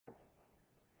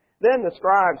Then the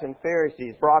scribes and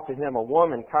Pharisees brought to him a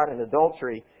woman caught in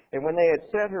adultery, and when they had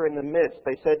set her in the midst,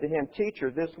 they said to him, Teacher,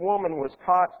 this woman was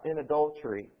caught in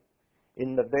adultery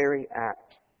in the very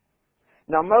act.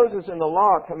 Now Moses in the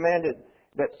law commanded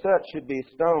that such should be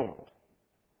stoned.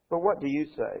 But what do you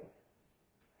say?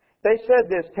 They said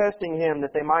this, testing him,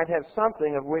 that they might have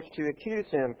something of which to accuse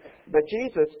him. But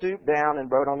Jesus stooped down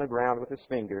and wrote on the ground with his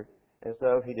finger, as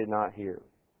though he did not hear.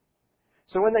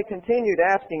 So when they continued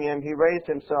asking him, he raised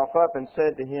himself up and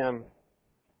said to him,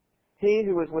 He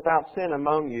who is without sin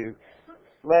among you,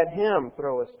 let him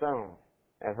throw a stone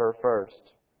at her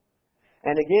first.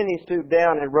 And again he stooped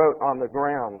down and wrote on the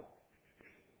ground.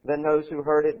 Then those who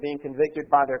heard it, being convicted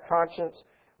by their conscience,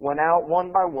 went out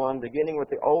one by one, beginning with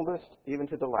the oldest, even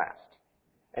to the last.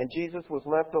 And Jesus was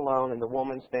left alone, and the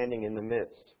woman standing in the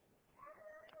midst.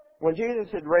 When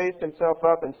Jesus had raised himself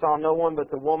up and saw no one but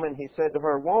the woman, he said to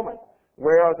her, Woman,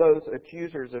 where are those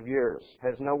accusers of yours?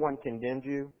 Has no one condemned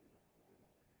you?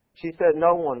 She said,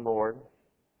 No one, Lord.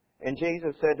 And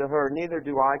Jesus said to her, Neither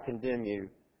do I condemn you.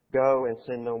 Go and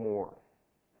sin no more.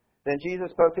 Then Jesus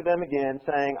spoke to them again,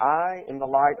 saying, I am the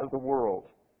light of the world.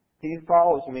 He who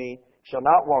follows me shall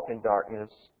not walk in darkness,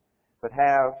 but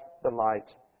have the light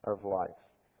of life.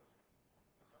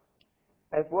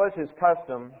 As was his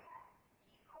custom,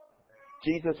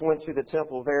 Jesus went to the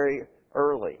temple very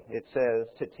early, it says,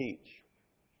 to teach.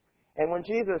 And when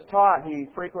Jesus taught, he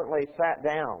frequently sat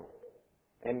down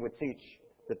and would teach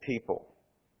the people.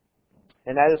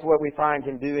 And that is what we find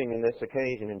him doing in this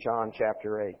occasion in John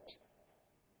chapter 8.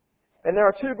 And there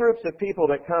are two groups of people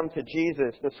that come to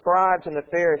Jesus, the scribes and the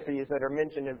Pharisees that are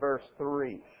mentioned in verse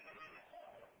 3.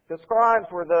 The scribes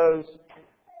were those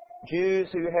Jews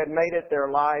who had made it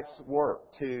their life's work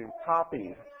to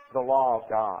copy the law of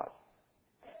God.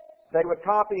 They would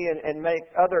copy and make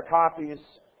other copies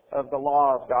of the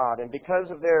law of God. And because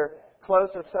of their close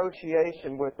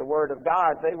association with the Word of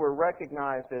God, they were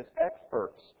recognized as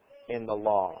experts in the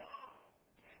law.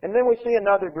 And then we see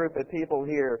another group of people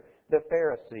here, the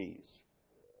Pharisees.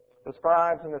 The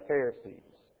scribes and the Pharisees.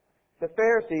 The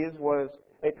Pharisees was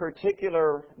a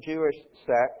particular Jewish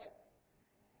sect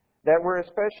that were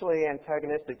especially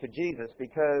antagonistic to Jesus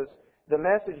because the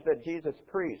message that Jesus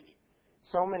preached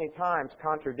so many times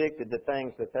contradicted the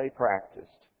things that they practiced.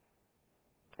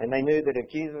 And they knew that if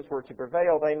Jesus were to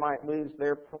prevail, they might lose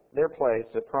their place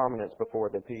of prominence before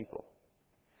the people.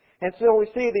 And so we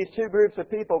see these two groups of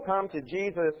people come to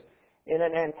Jesus in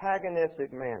an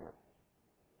antagonistic manner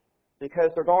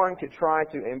because they're going to try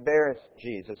to embarrass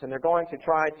Jesus and they're going to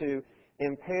try to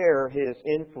impair his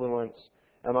influence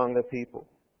among the people.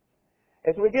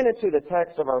 As we get into the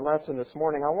text of our lesson this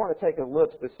morning, I want to take a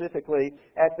look specifically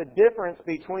at the difference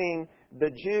between the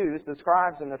Jews, the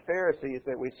scribes and the Pharisees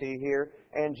that we see here,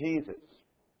 and Jesus.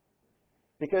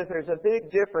 Because there's a big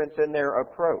difference in their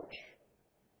approach.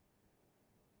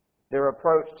 Their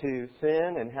approach to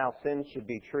sin and how sin should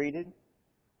be treated.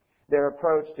 Their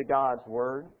approach to God's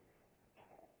Word.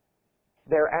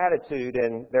 Their attitude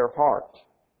and their heart.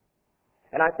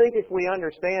 And I think if we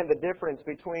understand the difference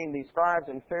between these scribes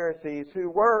and Pharisees, who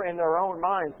were in their own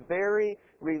minds very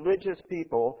religious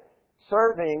people,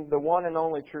 serving the one and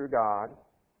only true God,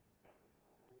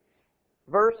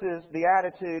 versus the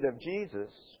attitude of Jesus,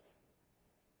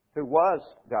 who was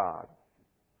God,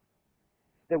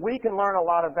 that we can learn a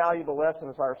lot of valuable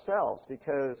lessons ourselves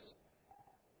because,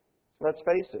 let's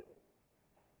face it,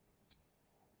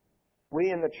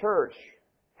 we in the church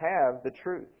have the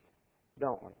truth,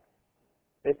 don't we?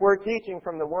 If we're teaching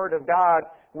from the Word of God,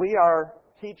 we are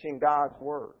teaching God's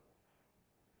Word.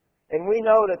 And we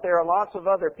know that there are lots of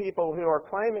other people who are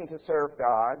claiming to serve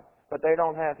God, but they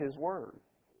don't have His Word.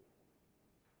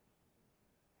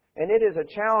 And it is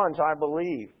a challenge, I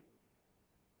believe,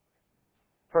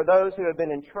 for those who have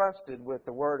been entrusted with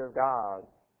the Word of God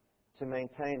to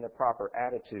maintain the proper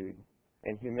attitude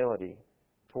and humility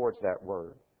towards that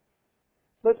Word.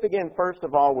 Let's begin first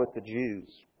of all with the Jews.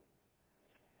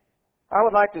 I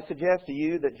would like to suggest to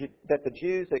you that the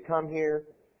Jews that come here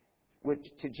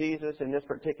to Jesus in this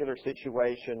particular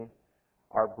situation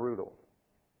are brutal.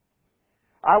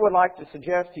 I would like to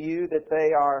suggest to you that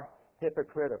they are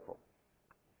hypocritical.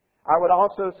 I would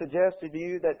also suggest to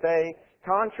you that they,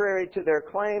 contrary to their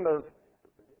claim of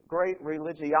great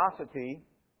religiosity,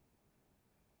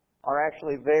 are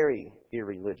actually very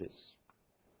irreligious.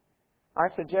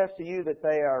 I suggest to you that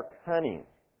they are cunning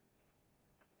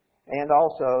and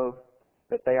also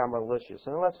that they are malicious.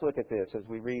 And let's look at this as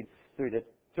we read through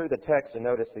the text and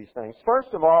notice these things. First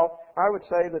of all, I would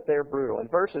say that they're brutal. In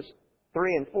verses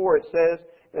 3 and 4 it says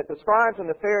that the scribes and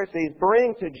the Pharisees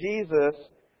bring to Jesus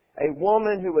a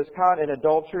woman who was caught in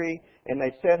adultery, and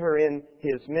they set her in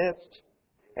his midst.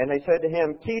 And they said to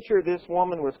him, "Teacher, this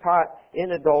woman was caught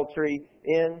in adultery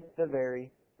in the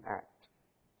very act."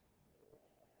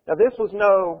 Now this was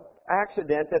no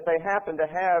accident that they happened to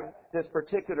have this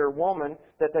particular woman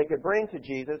that they could bring to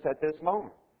Jesus at this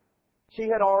moment. She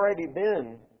had already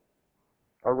been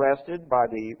arrested by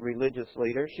the religious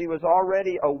leaders. She was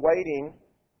already awaiting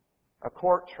a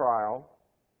court trial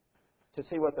to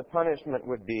see what the punishment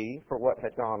would be for what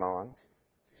had gone on.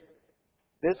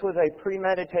 This was a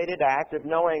premeditated act of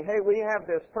knowing, hey, we have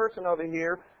this person over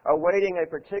here awaiting a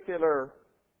particular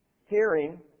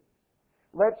hearing.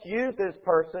 Let's use this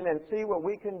person and see what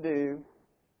we can do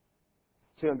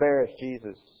to embarrass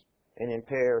Jesus and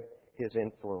impair his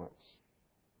influence.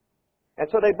 And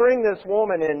so they bring this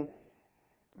woman in,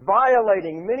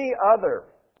 violating many other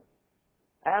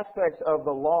aspects of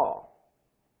the law.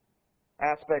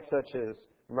 Aspects such as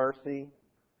mercy,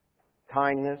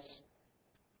 kindness,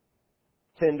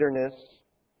 tenderness.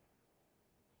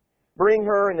 Bring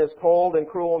her in this cold and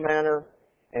cruel manner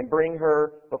and bring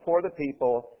her before the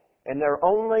people, and their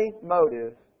only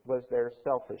motive was their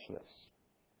selfishness,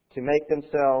 to make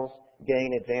themselves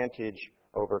gain advantage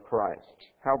over Christ.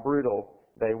 How brutal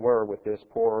they were with this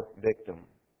poor victim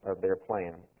of their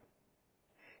plan.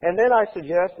 And then I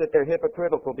suggest that they're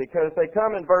hypocritical because they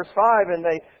come in verse 5 and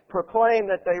they proclaim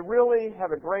that they really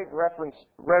have a great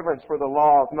reverence for the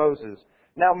law of Moses.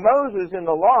 Now Moses in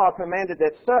the law commanded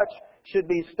that such should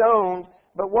be stoned,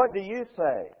 but what do you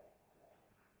say?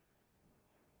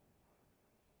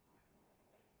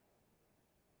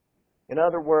 In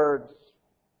other words,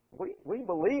 we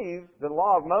believe the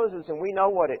law of Moses and we know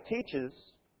what it teaches.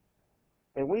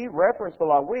 And we reverence the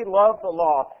law. We love the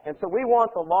law. And so we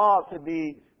want the law to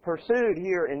be pursued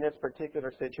here in this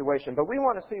particular situation. But we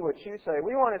want to see what you say.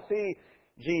 We want to see,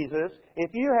 Jesus, if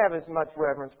you have as much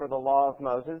reverence for the law of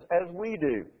Moses as we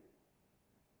do.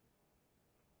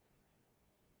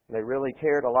 They really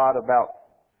cared a lot about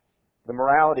the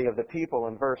morality of the people.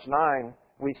 In verse 9,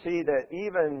 we see that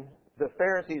even the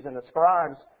Pharisees and the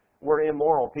scribes were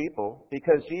immoral people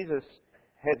because Jesus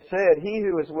had said, "He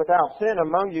who is without sin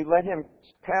among you, let him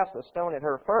cast a stone at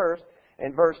her first."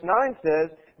 And verse 9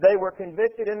 says, they were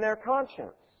convicted in their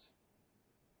conscience.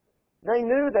 They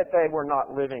knew that they were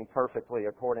not living perfectly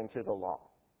according to the law.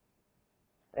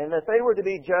 And that they were to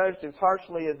be judged as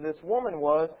harshly as this woman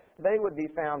was, they would be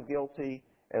found guilty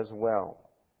as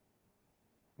well.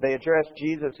 They addressed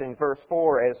Jesus in verse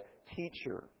 4 as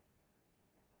teacher.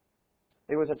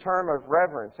 It was a term of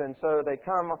reverence, and so they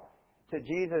come to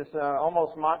Jesus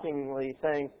almost mockingly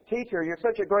saying, "Teacher, you're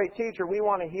such a great teacher. We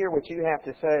want to hear what you have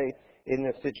to say in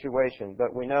this situation."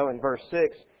 But we know in verse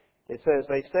 6, it says,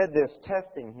 they said this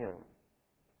testing him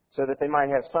so that they might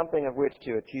have something of which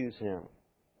to accuse him.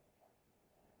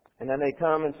 And then they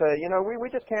come and say, we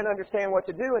just can't understand what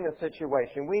to do in this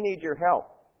situation. We need your help.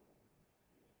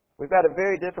 We've got a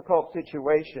very difficult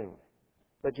situation.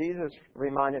 But Jesus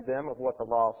reminded them of what the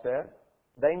law said.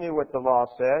 They knew what the law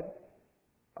said.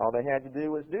 All they had to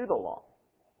do was do the law.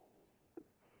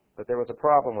 But there was a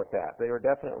problem with that. They were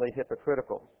definitely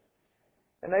hypocritical.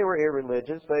 And they were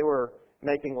irreligious. They were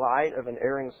making light of an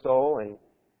erring soul, and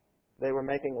they were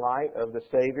making light of the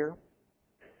Savior.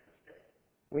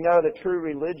 We know that true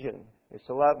religion is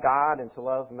to love God and to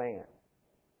love man.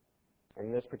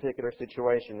 In this particular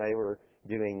situation, they were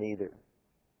doing neither.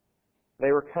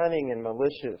 They were cunning and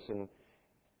malicious, and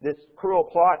this cruel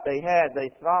plot they had, they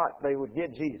thought they would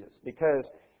get Jesus. Because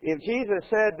if Jesus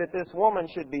said that this woman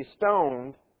should be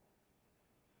stoned,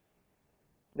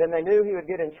 then they knew he would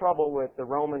get in trouble with the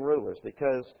Roman rulers,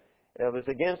 because it was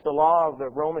against the law of the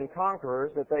Roman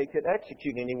conquerors that they could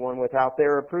execute anyone without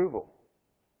their approval.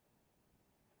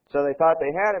 So they thought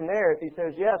they had him there. If he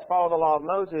says, yes, follow the law of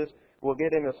Moses, we'll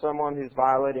get him as someone who's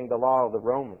violating the law of the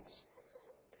Romans.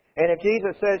 And if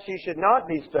Jesus says she should not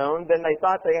be stoned, then they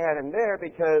thought they had him there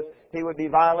because he would be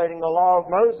violating the law of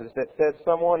Moses that says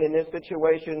someone in this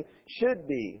situation should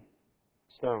be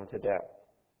stoned to death.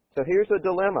 So here's the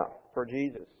dilemma for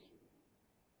Jesus.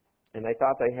 And they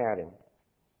thought they had him.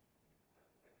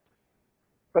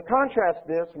 But contrast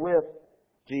this with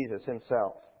Jesus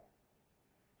himself.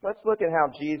 Let's look at how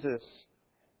Jesus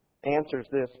answers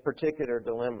this particular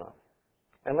dilemma.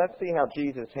 And let's see how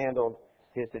Jesus handled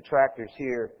his detractors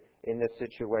here in this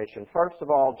situation. First of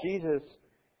all, Jesus,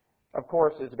 of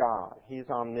course, is God. He is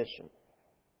omniscient.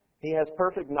 He has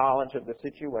perfect knowledge of the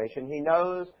situation. He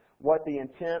knows what the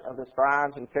intent of the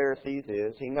scribes and Pharisees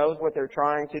is. He knows what they're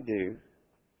trying to do.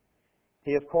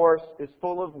 He, of course, is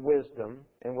full of wisdom,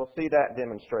 and we'll see that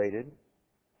demonstrated.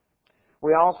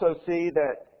 We also see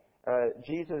that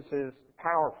Jesus is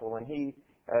powerful, and He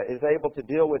is able to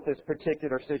deal with this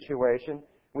particular situation.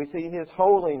 We see His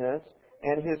holiness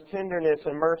and His tenderness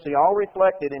and mercy all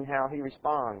reflected in how He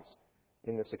responds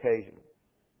in this occasion.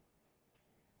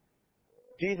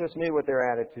 Jesus knew what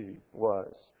their attitude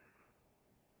was.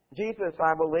 Jesus,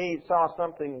 I believe, saw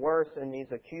something worse in these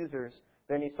accusers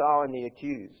than He saw in the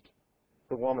accused,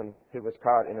 the woman who was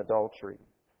caught in adultery.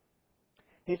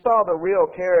 He saw the real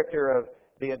character of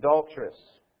the adulteress,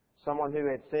 someone who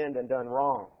had sinned and done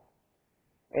wrong.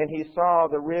 And He saw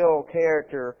the real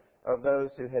character of those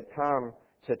who had come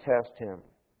to test Him.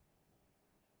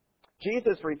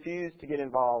 Jesus refused to get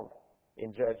involved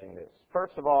in judging this.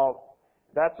 First of all,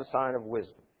 that's a sign of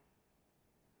wisdom.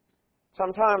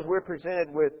 Sometimes we're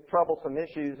presented with troublesome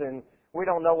issues and we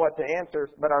don't know what to answer,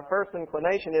 but our first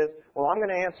inclination is, well, I'm going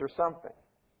to answer something.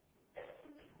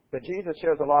 But Jesus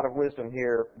shows a lot of wisdom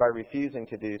here by refusing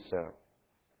to do so.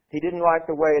 He didn't like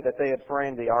the way that they had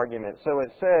framed the argument. So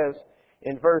it says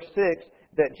in verse 6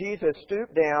 that Jesus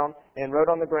stooped down and wrote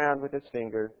on the ground with His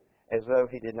finger as though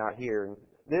He did not hear.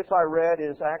 This, I read,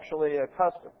 is actually a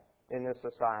custom in this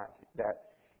society, that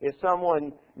if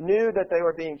someone knew that they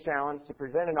were being challenged to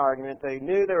present an argument, they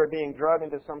knew they were being drugged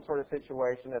into some sort of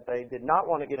situation that they did not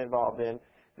want to get involved in,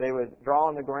 they would draw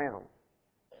on the ground,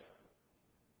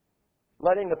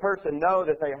 letting the person know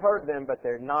that they heard them, but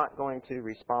they're not going to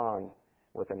respond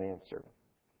with an answer.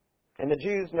 And the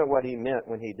Jews know what He meant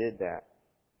when He did that.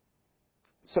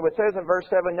 So it says in verse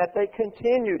 7 that they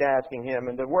continued asking Him,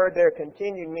 and the word there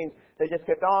continued means they just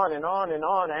kept on and on and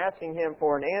on asking Him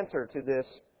for an answer to this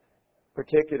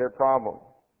particular problem.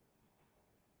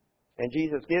 And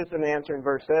Jesus gives them an answer in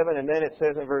verse 7, and then it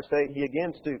says in verse 8, He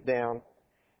again stooped down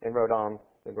and wrote on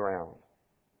the ground.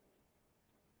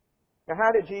 Now,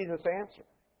 how did Jesus answer?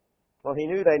 Well, He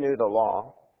knew they knew the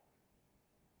law.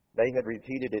 They had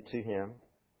repeated it to Him.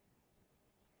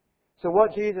 So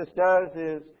what Jesus does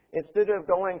is, instead of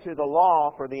going to the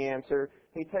law for the answer,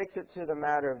 He takes it to the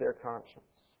matter of their conscience.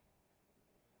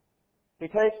 He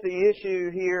takes the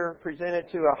issue here presented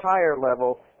to a higher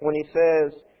level when He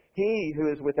says, He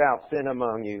who is without sin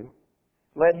among you,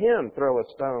 let him throw a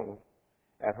stone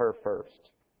at her first.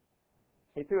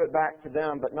 He threw it back to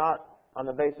them, but not on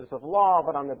the basis of law,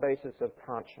 but on the basis of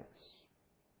conscience.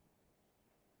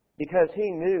 Because He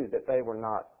knew that they were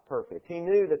not perfect. He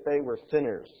knew that they were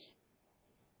sinners.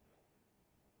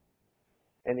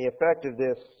 And the effect of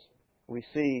this, we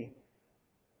see,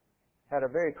 had a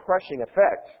very crushing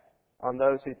effect on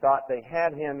those who thought they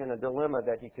had Him in a dilemma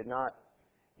that He could not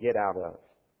get out of.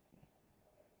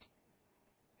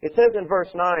 It says in verse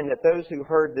 9 that those who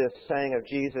heard this saying of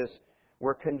Jesus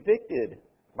were convicted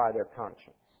by their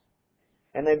conscience.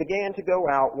 And they began to go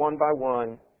out one by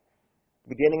one,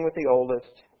 beginning with the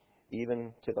oldest,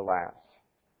 even to the last.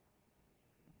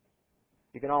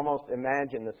 You can almost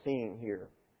imagine the scene here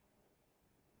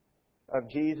of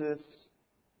Jesus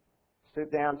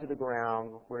stooped down to the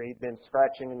ground where He'd been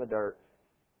scratching in the dirt.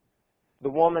 The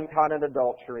woman caught in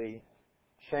adultery,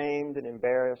 shamed and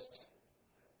embarrassed,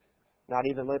 not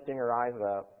even lifting her eyes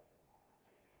up.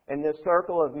 And this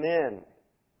circle of men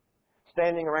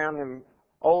standing around Him,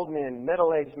 old men,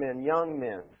 middle-aged men, young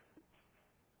men,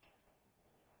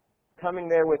 coming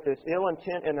there with this ill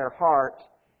intent in their heart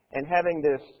and having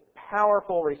this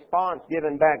powerful response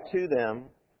given back to them.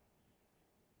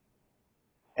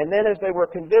 And then as they were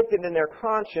convicted in their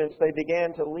conscience, they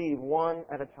began to leave one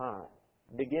at a time.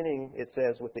 Beginning, it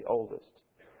says, with the oldest.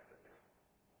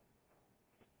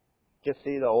 Just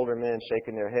see the older men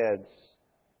shaking their heads.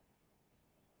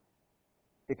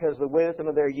 Because the wisdom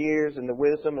of their years and the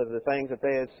wisdom of the things that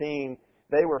they had seen,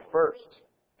 they were first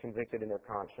convicted in their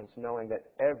conscience, knowing that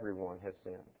everyone has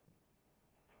sinned.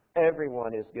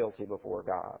 Everyone is guilty before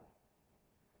God.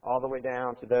 All the way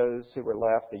down to those who were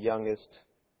left, the youngest,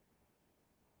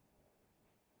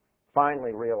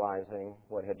 finally realizing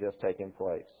what had just taken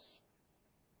place.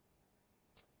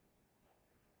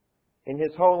 In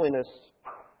His holiness,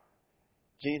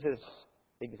 Jesus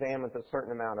examines a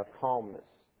certain amount of calmness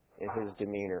in His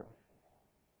demeanor.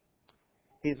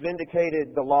 He's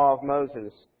vindicated the law of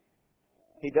Moses.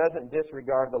 He doesn't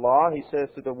disregard the law. He says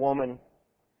to the woman,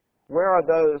 "Where are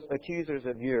those accusers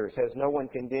of yours? Has no one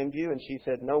condemned you?" And she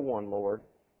said, "No one, Lord."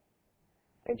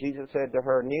 And Jesus said to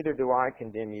her, "Neither do I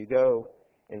condemn you. Go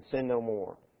and sin no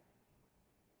more."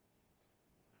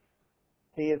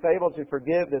 He is able to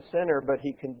forgive the sinner, but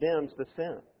He condemns the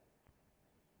sin.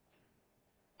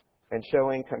 And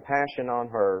showing compassion on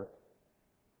her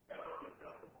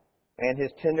and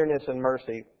His tenderness and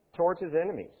mercy towards His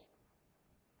enemies.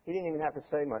 He didn't even have to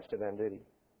say much to them, did He?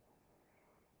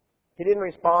 He didn't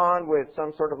respond with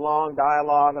some sort of long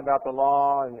dialogue about the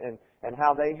law and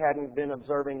how they hadn't been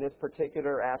observing this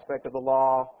particular aspect of the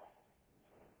law.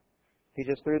 He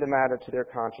just threw the matter to their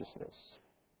consciousness.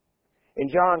 In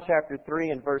John chapter 3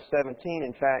 and verse 17,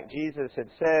 in fact, Jesus had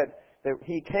said that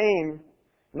He came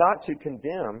not to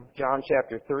condemn, John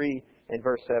chapter 3 and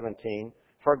verse 17,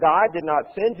 for God did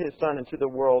not send His Son into the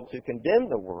world to condemn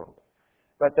the world,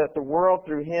 but that the world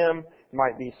through Him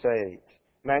might be saved.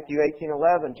 Matthew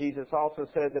 18:11, Jesus also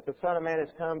said that the Son of Man has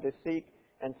come to seek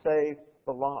and save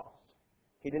the lost.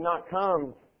 He did not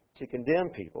come to condemn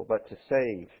people, but to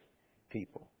save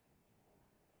people.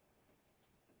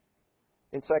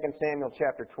 In 2 Samuel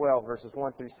chapter 12, verses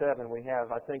 1 through 7, we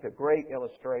have, I think, a great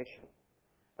illustration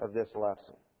of this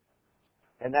lesson.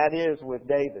 And that is with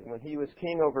David, when he was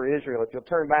king over Israel. If you'll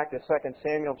turn back to 2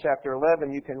 Samuel chapter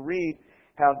 11, you can read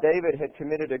how David had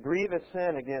committed a grievous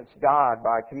sin against God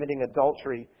by committing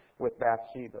adultery with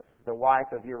Bathsheba, the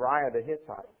wife of Uriah the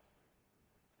Hittite.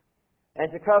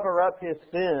 And to cover up his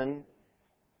sin,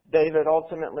 David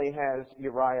ultimately has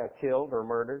Uriah killed or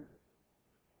murdered.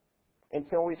 And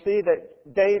so we see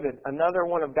that David, another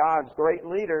one of God's great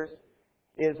leaders,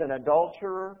 is an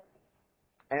adulterer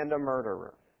and a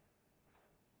murderer.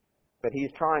 But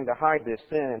he's trying to hide this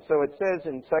sin. And so it says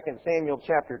in 2 Samuel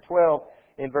chapter 12,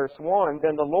 in verse 1,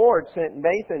 then the Lord sent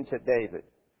Nathan to David.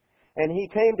 And he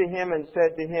came to him and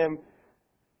said to him,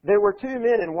 there were two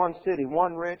men in one city,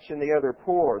 one rich and the other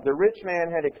poor. The rich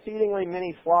man had exceedingly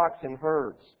many flocks and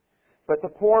herds, but the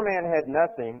poor man had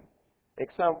nothing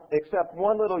except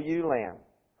one little ewe lamb,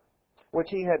 which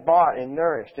he had bought and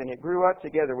nourished, and it grew up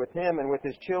together with him and with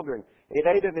his children. It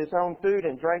ate of his own food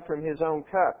and drank from his own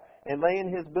cup, and lay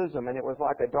in his bosom, and it was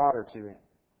like a daughter to him.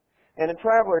 And a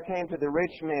traveler came to the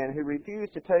rich man, who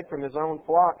refused to take from his own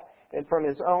flock and from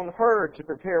his own herd to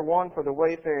prepare one for the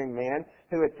wayfaring man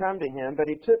who had come to him. But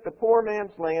he took the poor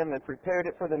man's lamb and prepared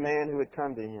it for the man who had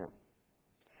come to him.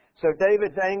 So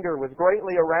David's anger was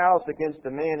greatly aroused against the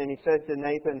man, and he said to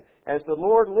Nathan, as the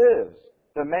Lord lives,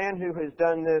 the man who has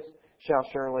done this shall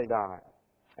surely die.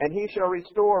 And he shall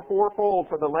restore fourfold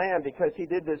for the lamb, because he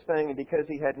did this thing and because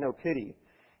he had no pity.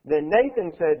 Then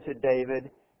Nathan said to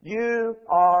David, you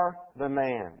are the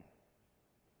man.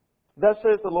 Thus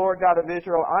says the Lord God of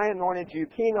Israel, I anointed you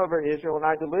king over Israel, and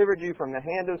I delivered you from the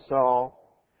hand of Saul.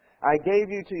 I gave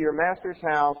you to your master's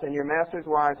house and your master's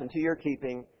wives into your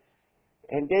keeping,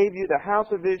 and gave you the house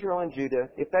of Israel and Judah.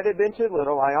 If that had been too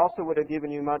little, I also would have given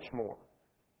you much more.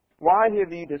 Why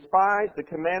have you despised the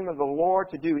commandment of the Lord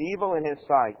to do evil in His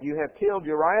sight? You have killed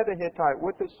Uriah the Hittite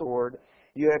with the sword.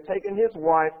 You have taken his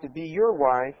wife to be your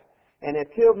wife, and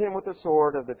have killed him with the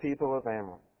sword of the people of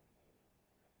Ammon.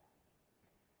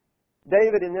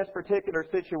 David, in this particular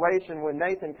situation, when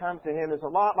Nathan comes to him, is a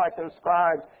lot like those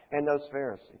scribes and those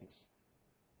Pharisees.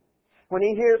 When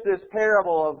he hears this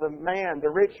parable of the man, the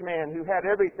rich man, who had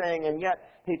everything, and yet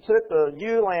he took the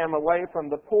ewe lamb away from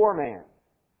the poor man,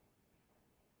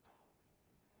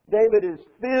 David is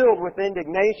filled with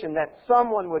indignation that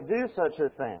someone would do such a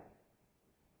thing,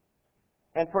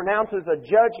 and pronounces a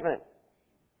judgment,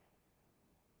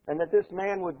 and that this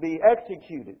man would be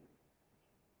executed.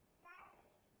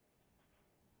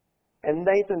 And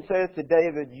Nathan says to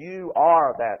David, you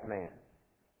are that man,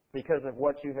 because of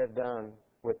what you have done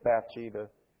with Bathsheba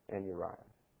and Uriah.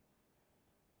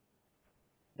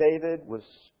 David was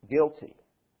guilty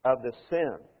of the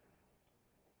sin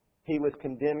he was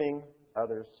condemning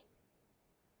others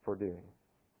for doing.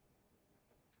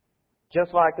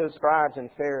 Just like those scribes and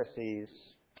Pharisees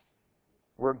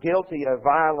were guilty of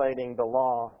violating the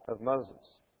law of Moses,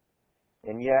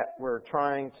 and yet we're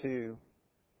trying to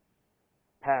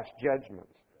pass judgment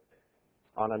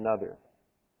on another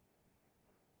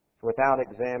without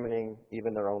examining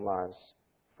even their own lives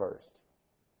first.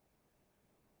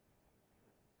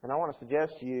 And I want to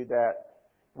suggest to you that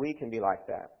we can be like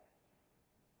that.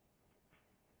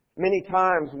 Many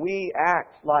times we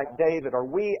act like David, or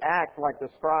we act like the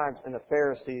scribes and the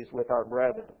Pharisees with our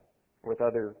brethren, with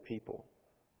other people.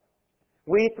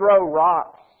 We throw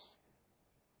rocks,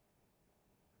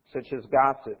 such as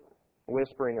gossip,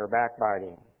 whispering, or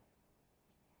backbiting.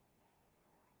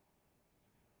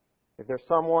 If there's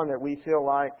someone that we feel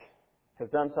like has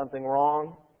done something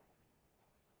wrong,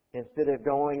 instead of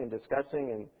going and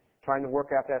discussing and trying to work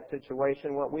out that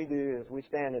situation, what we do is we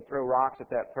stand and throw rocks at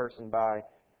that person by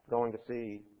going to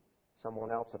see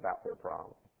someone else about their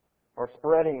problem, or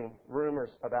spreading rumors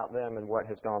about them and what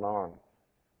has gone on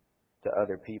to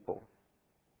other people.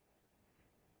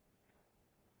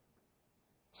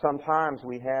 Sometimes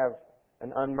we have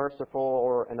an unmerciful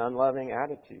or an unloving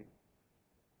attitude.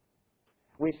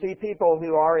 We see people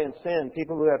who are in sin,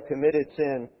 people who have committed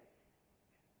sin,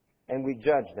 and we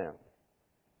judge them.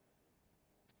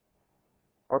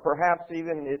 Or perhaps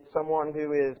even it's someone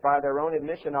who is, by their own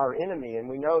admission, our enemy, and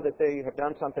we know that they have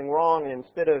done something wrong, and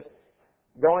instead of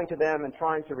going to them and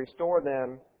trying to restore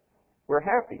them, we're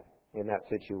happy in that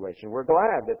situation. We're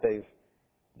glad that they've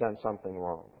done something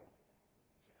wrong.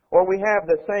 Or we have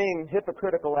the same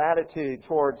hypocritical attitude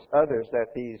towards others that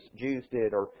these Jews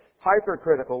did, or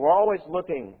hypercritical. We're always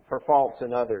looking for faults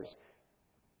in others.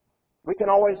 We can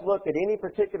always look at any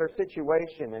particular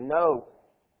situation and know,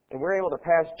 and we're able to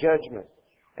pass judgment,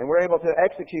 and we're able to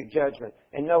execute judgment,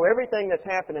 and know everything that's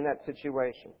happened in that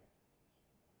situation.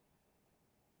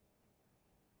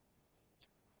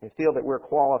 We feel that we're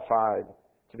qualified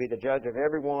to be the judge of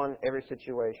everyone, every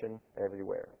situation,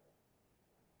 everywhere.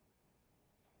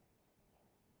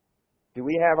 Do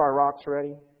we have our rocks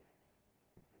ready?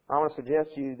 I want to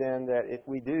suggest to you then that if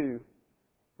we do,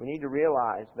 we need to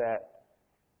realize that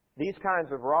these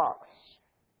kinds of rocks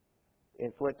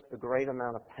inflict a great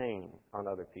amount of pain on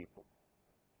other people.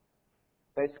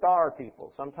 They scar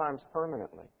people, sometimes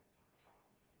permanently.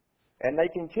 And they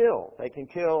can kill. They can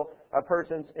kill a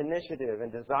person's initiative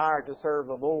and desire to serve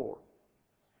the Lord.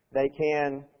 They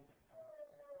can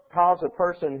cause a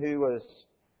person who was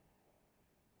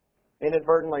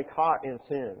inadvertently caught in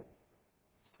sin,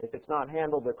 if it's not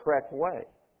handled the correct way,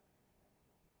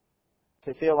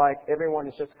 to feel like everyone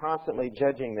is just constantly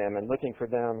judging them and looking for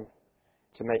them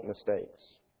to make mistakes.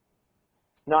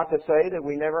 Not to say that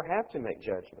we never have to make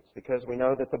judgments, because we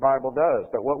know that the Bible does.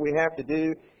 But what we have to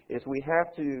do is we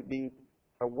have to be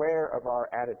aware of our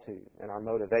attitude and our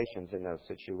motivations in those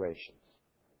situations.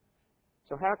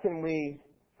 So how can we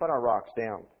put our rocks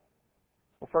down?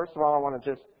 Well, first of all, I want to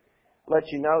just let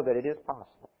you know that it is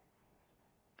possible.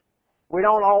 We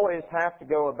don't always have to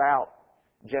go about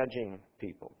judging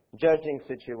people, judging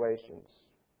situations,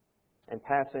 and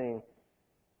passing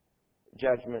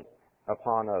judgment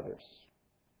upon others.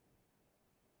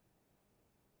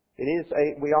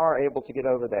 We are able to get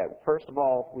over that. First of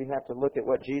all, we have to look at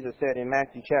what Jesus said in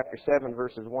Matthew chapter 7,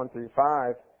 verses 1 through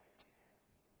 5,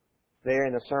 there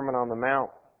in the Sermon on the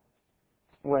Mount,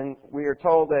 when we are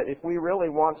told that if we really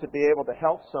want to be able to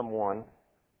help someone,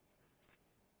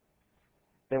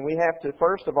 then we have to,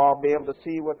 first of all, be able to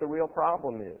see what the real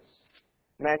problem is.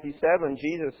 Matthew 7,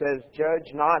 Jesus says,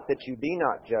 "Judge not that you be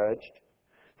not judged.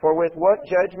 For with what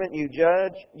judgment you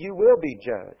judge, you will be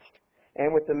judged.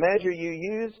 And with the measure you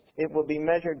use, it will be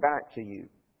measured back to you.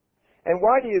 And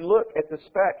why do you look at the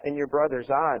speck in your brother's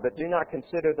eye, but do not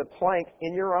consider the plank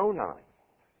in your own eye?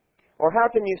 Or how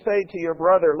can you say to your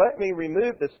brother, let me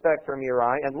remove the speck from your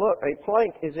eye, and look, a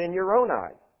plank is in your own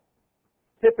eye?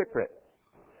 Hypocrite!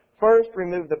 First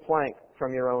remove the plank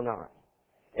from your own eye,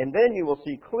 and then you will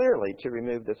see clearly to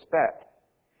remove the speck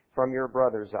from your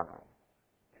brother's eye."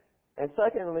 And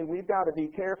secondly, we've got to be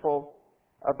careful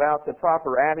about the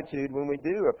proper attitude when we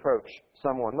do approach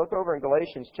someone. Look over in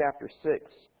Galatians chapter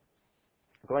 6.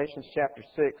 Galatians chapter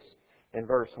 6 and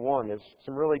verse 1. There's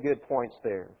some really good points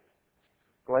there.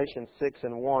 Galatians 6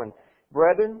 and 1.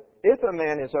 "Brethren, if a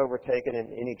man is overtaken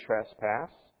in any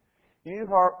trespass, you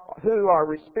who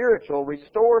are spiritual,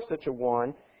 restore such a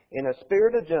one in a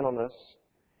spirit of gentleness,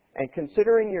 and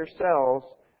considering yourselves,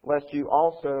 lest you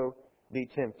also be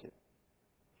tempted."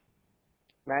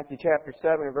 Matthew chapter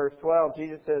 7 and verse 12,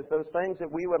 Jesus says, "Those things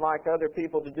that we would like other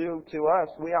people to do to us,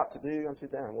 we ought to do unto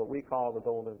them," what we call the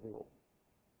golden rule.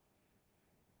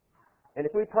 And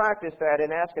if we practice that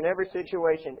and ask in every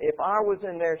situation, if I was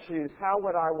in their shoes, how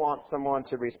would I want someone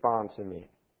to respond to me?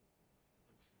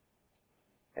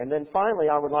 And then finally,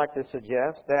 I would like to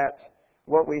suggest that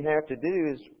what we have to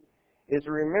do is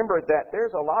remember that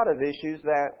there's a lot of issues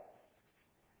that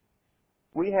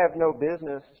we have no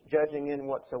business judging in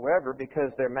whatsoever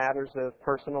because they're matters of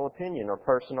personal opinion or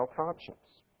personal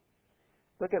conscience.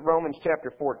 Look at Romans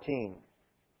chapter 14.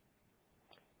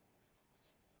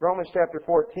 Romans chapter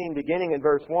 14, beginning in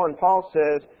verse 1, Paul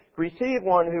says, "Receive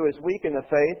one who is weak in the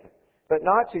faith, but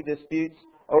not to disputes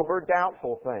over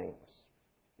doubtful things.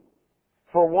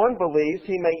 For one believes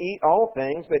he may eat all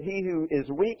things, but he who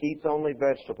is weak eats only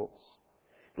vegetables.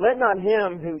 Let not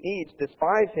him who eats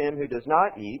despise him who does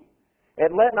not eat,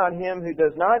 and let not him who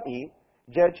does not eat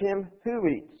judge him who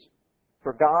eats,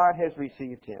 for God has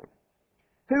received him.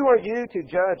 Who are you to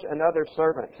judge another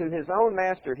servant? To his own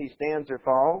master he stands or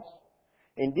falls?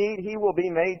 Indeed, he will be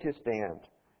made to stand,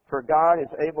 for God is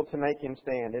able to make him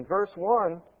stand." In verse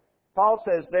 1, Paul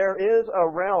says there is a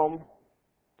realm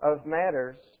of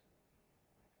matters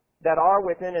that are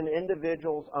within an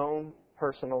individual's own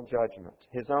personal judgment,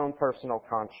 his own personal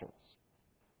conscience.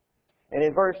 And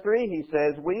in verse 3 he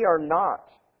says, we are not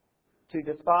to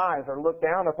despise or look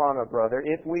down upon a brother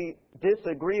if we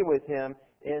disagree with him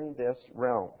in this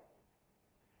realm.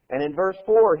 And in verse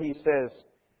 4 he says,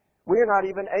 we are not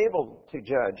even able to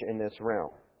judge in this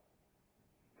realm,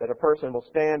 that a person will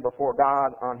stand before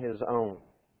God on his own.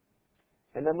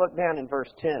 And then look down in verse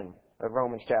 10 of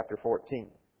Romans chapter 14.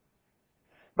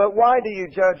 But why do you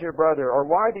judge your brother, or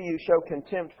why do you show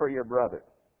contempt for your brother?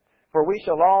 For we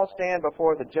shall all stand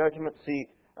before the judgment seat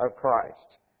of Christ.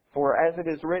 For as it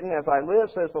is written, as I live,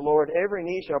 says the Lord, every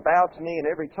knee shall bow to me, and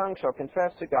every tongue shall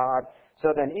confess to God.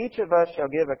 So then each of us shall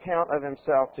give account of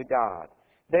himself to God.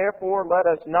 Therefore let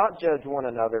us not judge one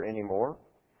another anymore,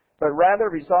 but rather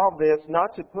resolve this,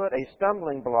 not to put a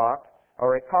stumbling block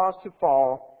or a cause to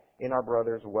fall in our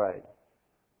brother's way.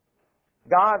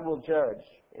 God will judge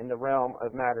in the realm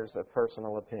of matters of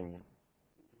personal opinion.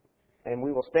 And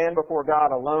we will stand before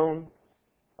God alone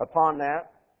upon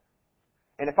that.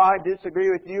 And if I disagree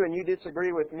with you and you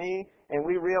disagree with me, and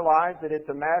we realize that it's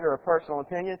a matter of personal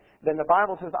opinion, then the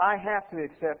Bible says I have to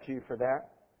accept you for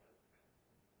that.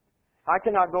 I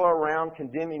cannot go around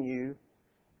condemning you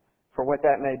for what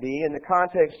that may be. In the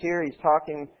context here, he's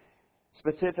talking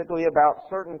specifically about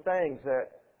certain things that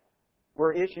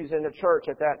were issues in the church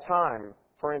at that time.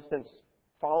 For instance,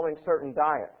 following certain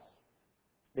diets.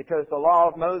 Because the law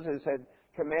of Moses had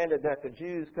commanded that the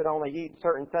Jews could only eat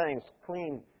certain things,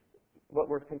 clean, what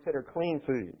were considered clean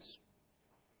foods.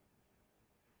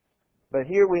 But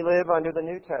here we live under the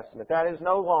New Testament. That is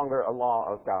no longer a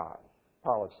law of God,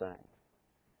 Paul is saying.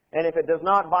 And if it does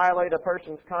not violate a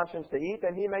person's conscience to eat,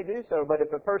 then he may do so. But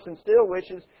if a person still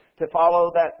wishes to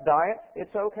follow that diet,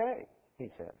 it's okay, he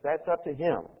says. That's up to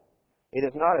him. It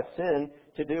is not a sin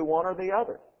to do one or the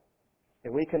other.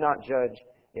 And we cannot judge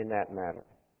in that matter.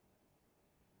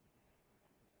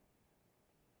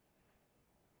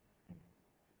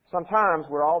 Sometimes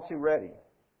we're all too ready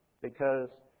because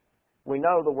we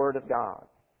know the Word of God.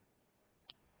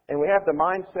 And we have the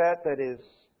mindset that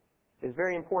is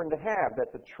very important to have,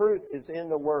 that the truth is in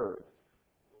the Word.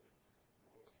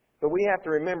 But we have to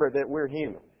remember that we're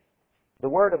human. The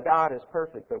Word of God is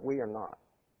perfect, but we are not.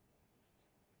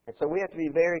 And so we have to be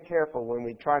very careful when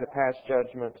we try to pass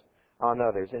judgment on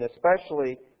others, and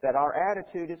especially that our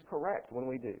attitude is correct when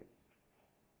we do.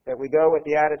 That we go with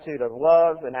the attitude of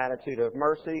love, an attitude of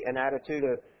mercy, an attitude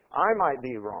of, I might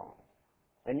be wrong,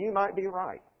 and you might be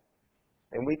right.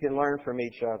 And we can learn from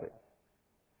each other.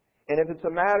 And if it's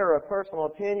a matter of personal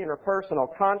opinion or personal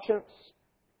conscience,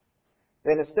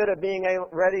 then instead of being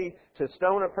ready to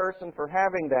stone a person for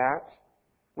having that,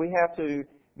 we have to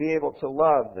be able to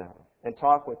love them and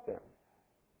talk with them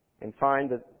and find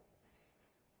that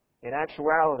in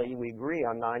actuality we agree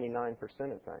on 99%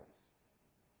 of things.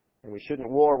 And we shouldn't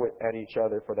war at each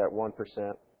other for that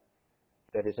 1%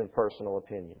 that is in personal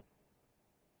opinion.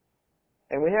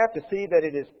 And we have to see that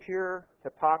it is pure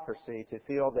hypocrisy to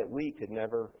feel that we could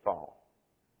never fall.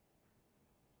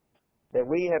 That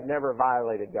we have never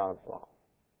violated God's law.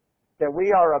 That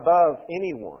we are above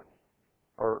anyone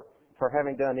or for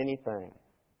having done anything.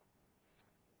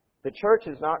 The church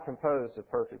is not composed of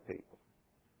perfect people.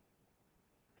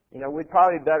 You know, we'd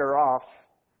probably be better off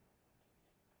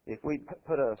if we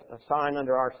put a sign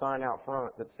under our sign out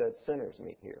front that said, sinners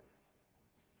meet here.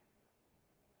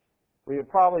 We would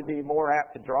probably be more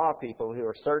apt to draw people who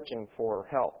are searching for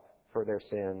help for their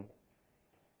sin,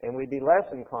 and we'd be less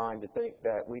inclined to think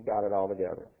that we've got it all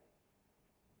together.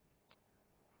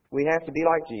 We have to be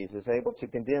like Jesus, able to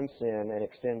condemn sin and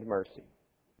extend mercy.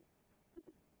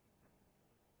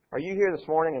 Are you here this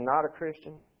morning and not a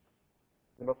Christian?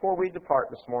 And before we depart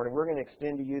this morning, we're going to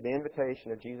extend to you the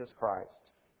invitation of Jesus Christ.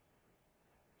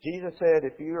 Jesus said,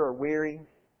 if you are weary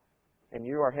and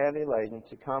you are heavy laden,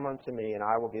 to come unto me and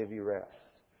I will give you rest.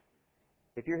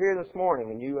 If you're here this morning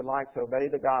and you would like to obey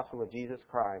the gospel of Jesus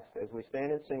Christ, as we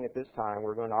stand and sing at this time,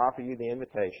 we're going to offer you the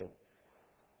invitation.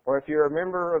 Or if you're a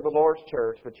member of the Lord's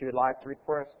church, but you would like to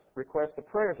request the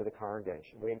prayers of the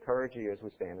congregation, we encourage you as we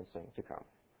stand and sing to come.